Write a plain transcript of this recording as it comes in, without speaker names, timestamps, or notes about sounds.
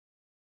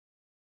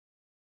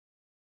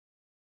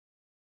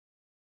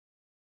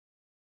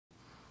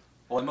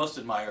Well, I most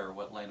admire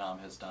what Lay Nam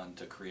has done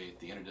to create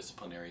the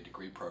interdisciplinary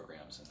degree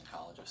programs in the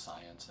College of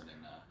Science and in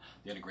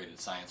the integrated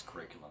science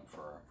curriculum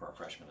for our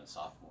freshmen and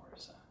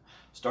sophomores.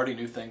 Starting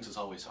new things is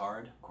always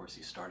hard. Of course,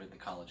 he started the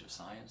College of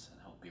Science, and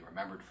he'll be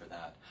remembered for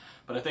that.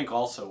 But I think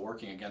also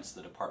working against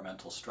the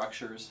departmental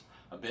structures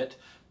a bit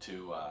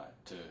to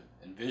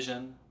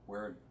envision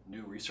where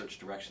new research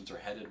directions are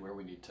headed, where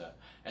we need to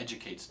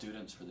educate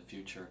students for the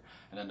future,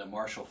 and then to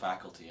marshal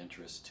faculty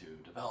interest to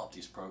develop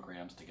these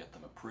programs, to get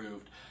them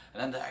approved,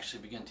 and then to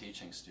actually begin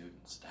teaching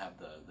students, to have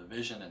the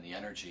vision and the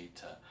energy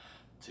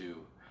to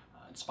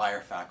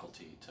inspire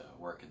faculty to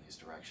work in these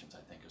directions,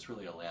 I think is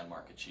really a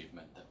landmark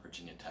achievement that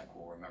Virginia Tech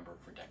will remember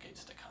for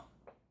decades to come.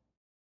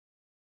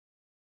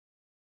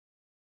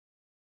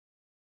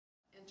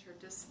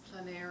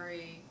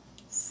 Interdisciplinary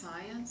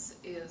science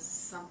is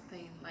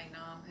something Lay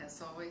Nam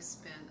has always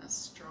been a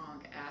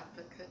strong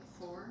advocate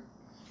for.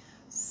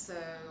 So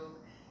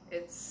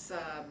it's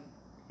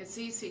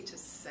easy to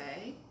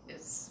say,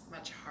 it's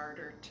much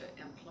harder to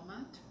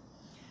implement.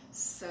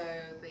 So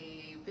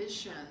the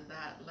vision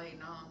that Lay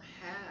Nam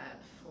had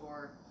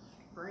for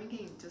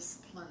bringing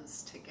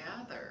disciplines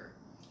together,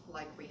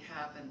 like we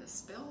have in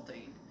this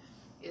building,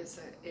 is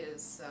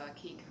a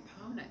key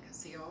component,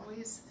 because he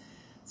always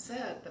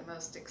said the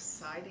most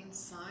exciting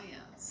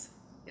science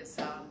is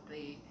on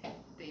the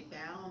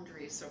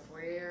boundaries of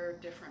where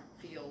different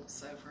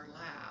fields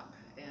overlap,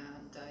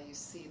 and you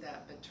see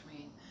that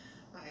between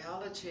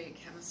biology,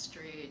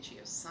 chemistry,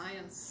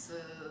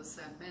 geosciences,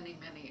 and many,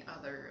 many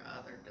other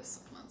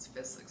disciplines,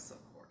 physics, of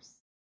course.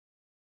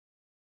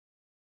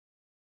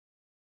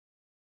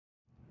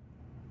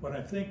 But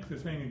I think the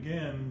thing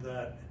again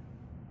that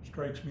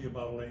strikes me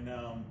about Lay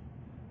Nam,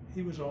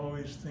 he was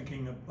always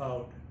thinking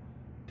about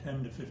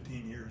 10 to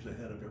 15 years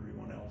ahead of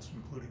everyone else,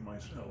 including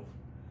myself,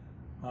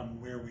 on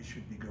where we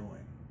should be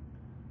going.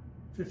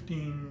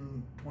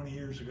 15, 20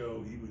 years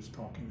ago, he was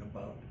talking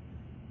about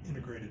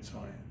integrated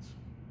science.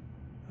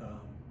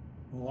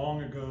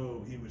 Long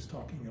ago, he was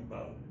talking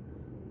about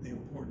the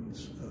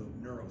importance of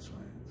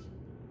neuroscience.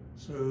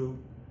 So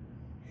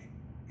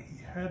he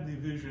had the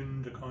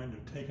vision to kind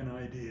of take an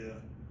idea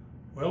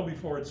well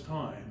before its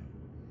time,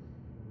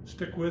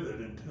 stick with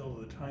it until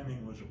the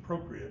timing was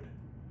appropriate,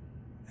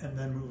 and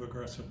then move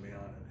aggressively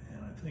on it.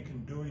 And I think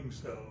in doing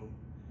so,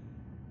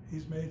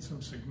 he's made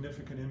some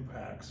significant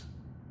impacts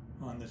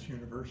on this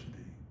university.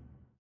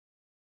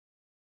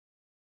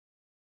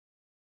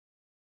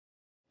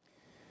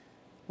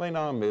 Lay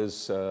Nam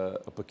is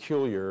a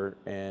peculiar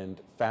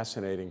and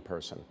fascinating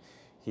person.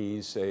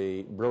 He's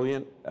a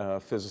brilliant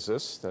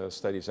physicist,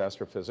 studies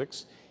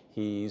astrophysics.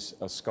 He's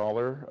a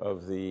scholar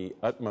of the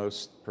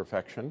utmost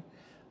perfection,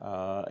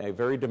 a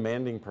very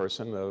demanding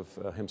person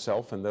of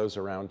himself and those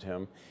around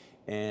him,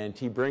 and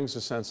he brings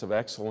a sense of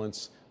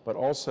excellence, but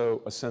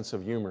also a sense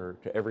of humor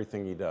to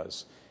everything he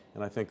does.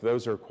 And I think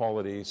those are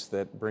qualities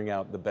that bring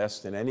out the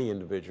best in any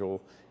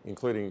individual,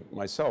 including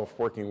myself,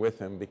 working with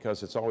him,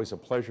 because it's always a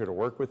pleasure to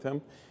work with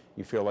him.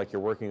 You feel like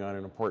you're working on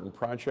an important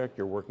project,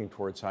 you're working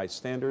towards high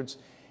standards,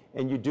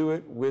 and you do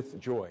it with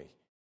joy.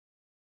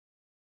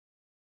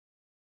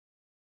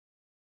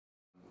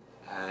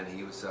 And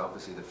he was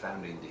obviously the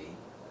founding dean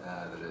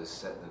that has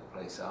set the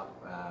place up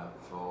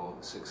for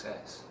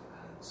success.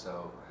 And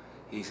so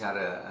he's had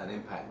an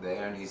impact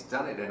there, and he's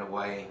done it in a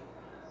way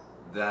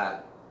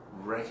that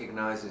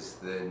recognizes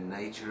the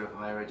nature of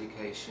higher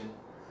education,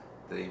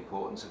 the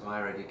importance of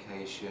higher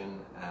education.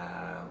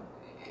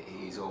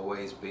 He's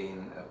always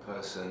been a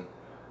person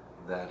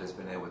that has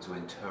been able to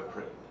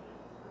interpret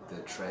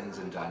the trends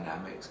and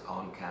dynamics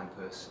on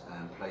campus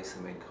and place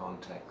them in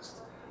context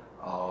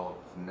of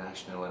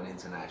national and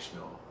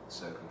international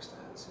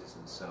circumstances.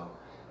 And so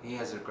he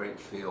has a great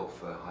feel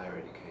for higher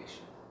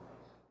education.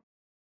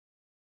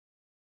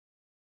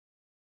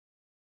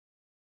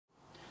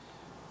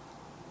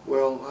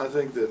 Well, I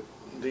think that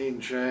Dean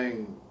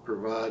Chang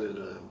provided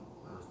a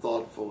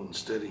thoughtful and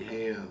steady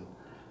hand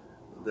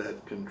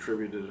that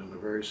contributed in a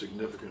very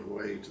significant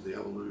way to the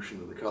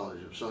evolution of the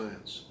College of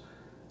Science.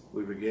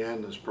 We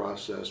began this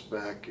process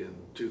back in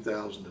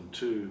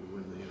 2002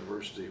 when the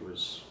university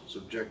was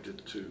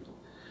subjected to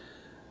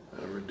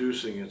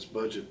reducing its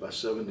budget by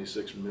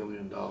 $76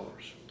 million.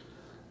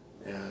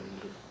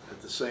 And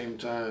at the same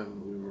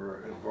time, we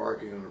were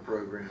embarking on a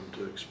program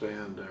to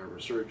expand our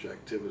research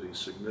activities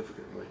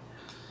significantly.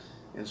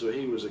 And so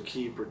he was a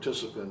key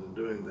participant in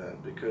doing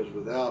that, because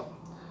without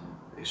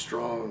a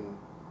strong,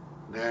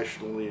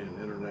 nationally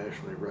and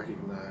internationally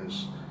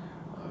recognized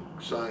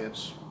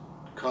science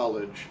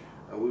college,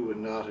 we would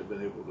not have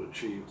been able to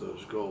achieve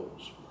those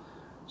goals.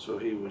 So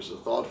he was a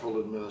thoughtful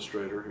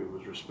administrator who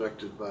was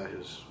respected by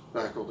his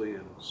faculty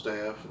and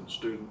staff and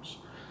students,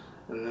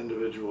 and an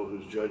individual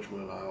whose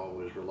judgment I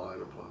always relied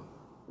upon.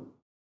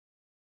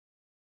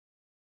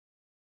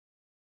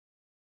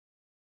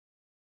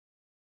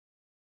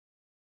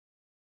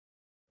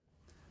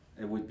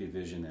 It would be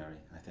visionary.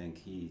 I think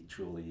he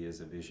truly is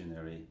a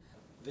visionary.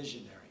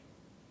 Visionary.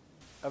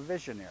 A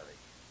visionary.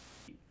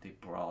 The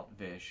broad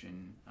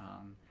vision,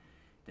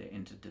 the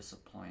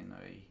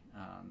interdisciplinary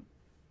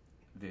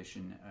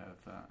vision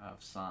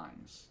of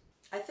science.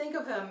 I think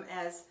of him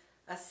as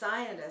a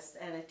scientist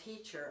and a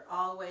teacher,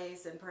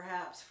 always and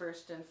perhaps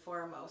first and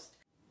foremost.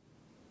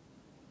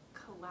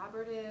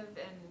 Collaborative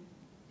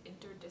and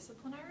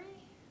interdisciplinary.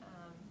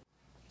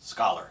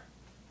 Scholar.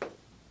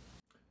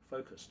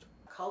 Focused.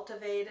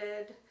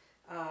 Cultivated,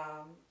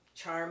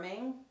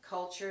 charming,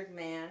 cultured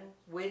man,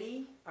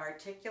 witty,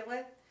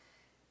 articulate,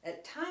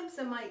 at times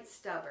a mite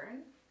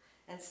stubborn,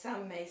 and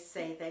some may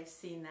say they've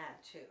seen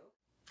that too.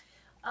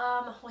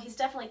 Well, he's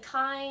definitely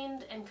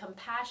kind and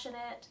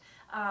compassionate.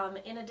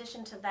 In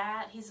addition to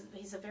that,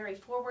 he's a very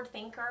forward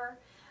thinker,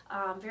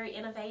 very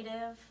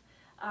innovative,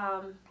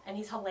 and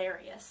he's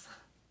hilarious.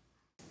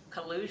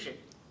 Collusion.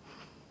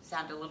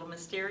 Sound a little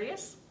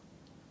mysterious?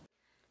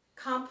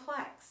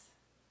 Complex,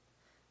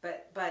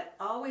 but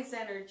always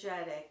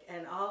energetic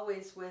and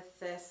always with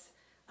this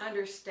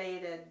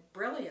understated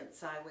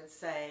brilliance, I would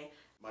say.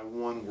 My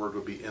one word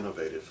would be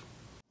innovative.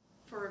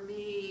 For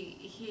me,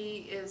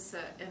 he is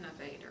an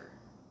innovator.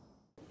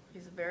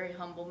 He's a very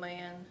humble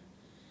man.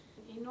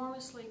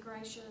 Enormously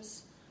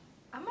gracious.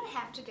 I'm going to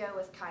have to go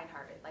with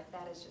kind-hearted. Like,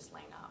 that is just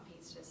Lay Nam.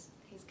 He's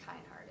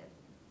kind-hearted.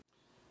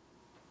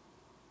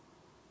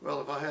 Well,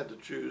 if I had to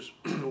choose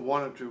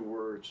one or two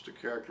words to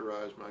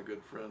characterize my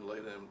good friend Lay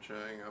Nam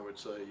Chang, I would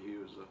say he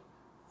was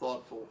a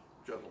thoughtful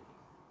gentleman.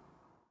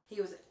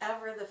 He was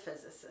ever the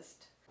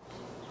physicist.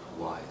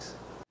 Wise.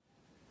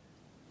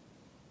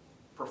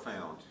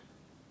 Profound.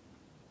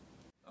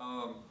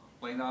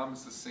 Lay Nam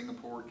is a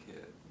Singapore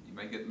kid. He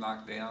may get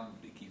knocked down,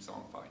 but he keeps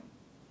on fighting.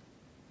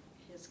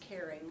 His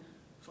caring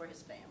for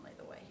his family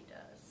the way he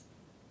does.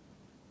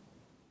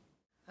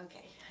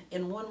 Okay,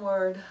 in one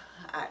word,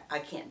 I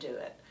can't do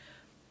it,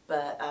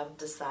 but I've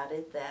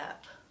decided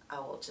that I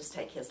will just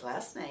take his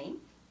last name.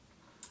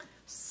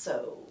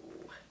 So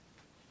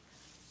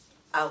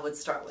I would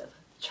start with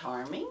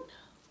charming,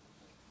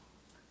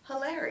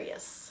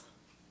 hilarious,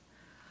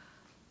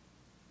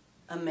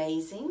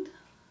 amazing,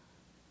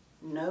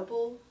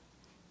 noble,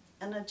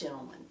 and a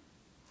gentleman.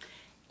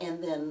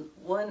 And then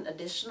one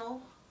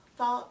additional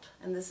thought,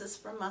 and this is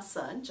from my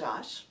son,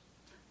 Josh,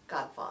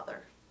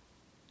 godfather.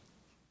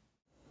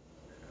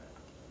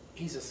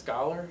 He's a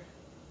scholar,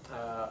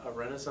 a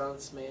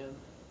Renaissance man.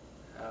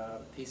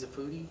 He's a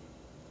foodie.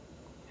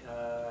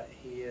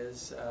 He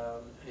is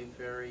a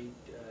very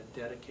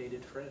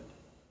dedicated friend.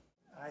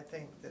 I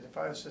think that if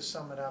I was to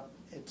sum it up,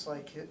 it's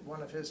like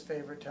one of his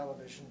favorite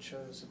television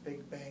shows, The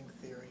Big Bang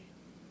Theory.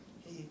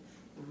 He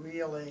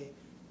really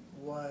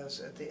was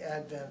at the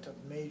advent of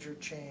major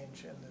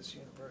change in this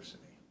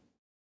university.